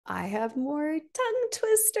I have more tongue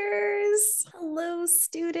twisters. Hello,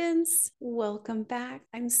 students. Welcome back.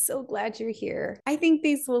 I'm so glad you're here. I think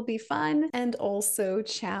these will be fun and also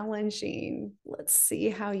challenging. Let's see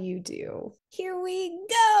how you do. Here we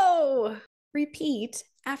go. Repeat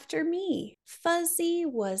after me. Fuzzy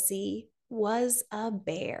Wuzzy was a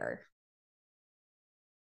bear.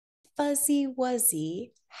 Fuzzy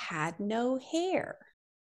Wuzzy had no hair.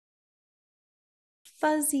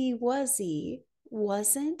 Fuzzy Wuzzy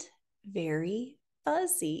wasn't very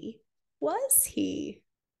fuzzy, was he?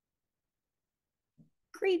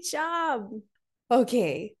 Great job.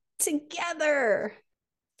 Okay, together.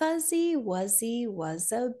 Fuzzy Wuzzy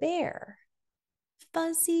was a bear.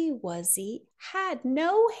 Fuzzy Wuzzy had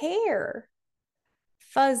no hair.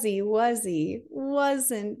 Fuzzy Wuzzy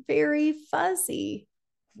wasn't very fuzzy,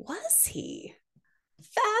 was he?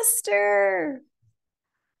 Faster.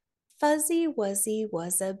 Fuzzy Wuzzy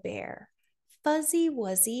was a bear. Fuzzy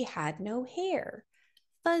Wuzzy had no hair.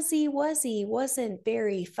 Fuzzy Wuzzy wasn't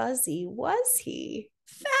very fuzzy, was he?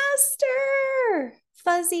 Faster!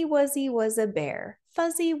 Fuzzy Wuzzy was a bear.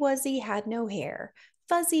 Fuzzy Wuzzy had no hair.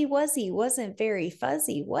 Fuzzy Wuzzy wasn't very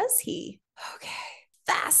fuzzy, was he? Okay,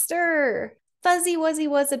 faster! Fuzzy Wuzzy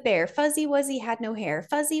was a bear. Fuzzy Wuzzy had no hair.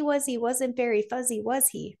 Fuzzy Wuzzy wasn't very fuzzy, was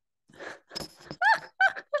he?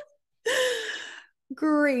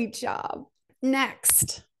 Great job.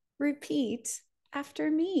 Next, repeat after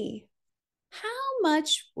me. How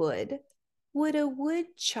much wood would a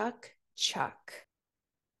woodchuck chuck?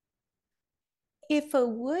 If a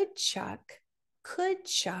woodchuck could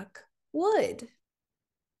chuck wood.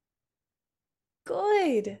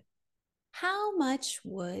 Good. How much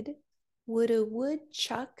wood would a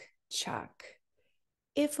woodchuck chuck?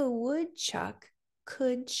 If a woodchuck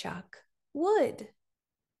could chuck wood.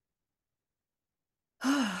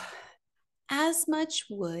 As much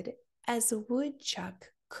wood as a woodchuck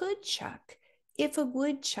could chuck if a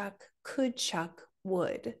woodchuck could chuck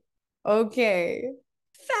wood. Okay,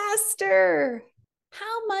 faster.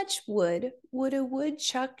 How much wood would a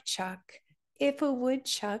woodchuck chuck if a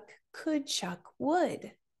woodchuck could chuck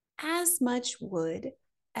wood? As much wood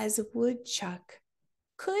as a woodchuck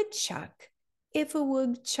could chuck if a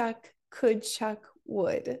woodchuck could chuck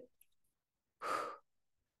wood.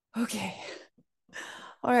 Okay.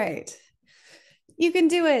 All right. You can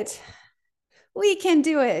do it. We can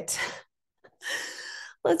do it.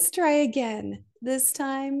 Let's try again. This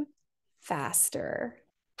time, faster.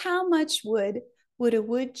 How much wood would a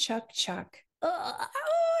woodchuck chuck? Oh,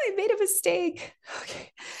 I made a mistake.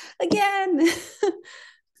 Okay, again.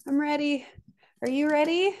 I'm ready. Are you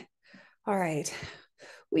ready? All right,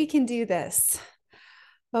 we can do this.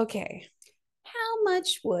 Okay, how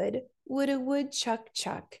much wood would a woodchuck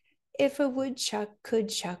chuck if a woodchuck could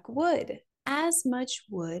chuck wood? As much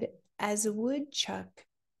wood as a woodchuck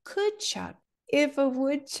could chuck if a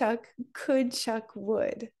woodchuck could chuck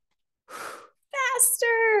wood.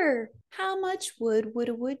 Faster! How much wood would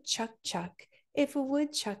a woodchuck chuck if a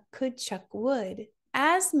woodchuck could chuck wood?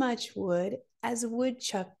 As much wood as a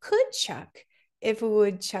woodchuck could chuck if a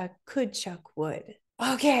woodchuck could chuck wood.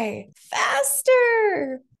 Okay,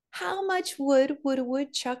 faster! How much wood would a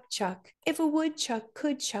woodchuck chuck if a woodchuck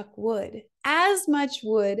could chuck wood? As much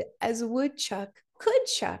wood as a woodchuck could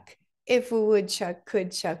chuck if a woodchuck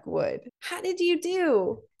could chuck wood. How did you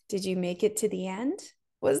do? Did you make it to the end?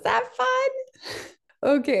 Was that fun?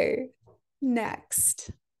 Okay, next.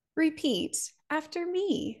 Repeat after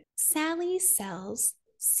me. Sally sells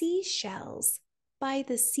seashells by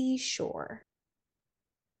the seashore.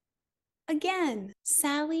 Again,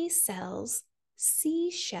 Sally sells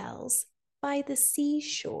seashells by the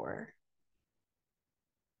seashore.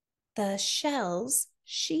 The shells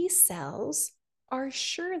she sells are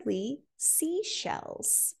surely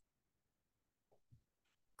seashells.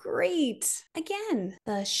 Great. Again,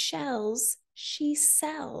 the shells she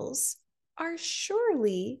sells are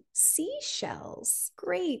surely seashells.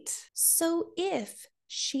 Great. So if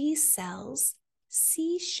she sells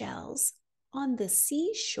seashells on the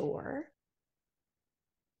seashore,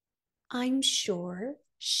 I'm sure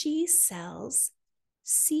she sells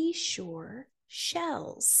seashore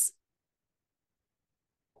shells.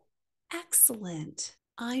 Excellent.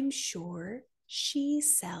 I'm sure she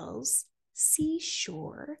sells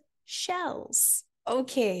seashore shells.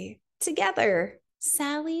 Okay, together.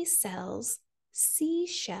 Sally sells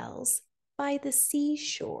seashells by the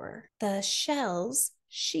seashore. The shells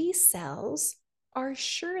she sells are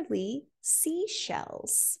surely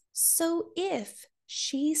seashells. So if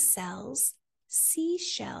she sells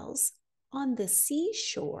seashells on the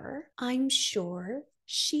seashore, I'm sure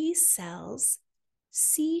she sells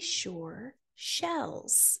seashore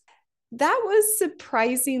shells. That was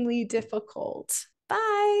surprisingly difficult.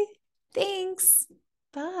 Bye. Thanks.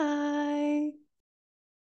 Bye.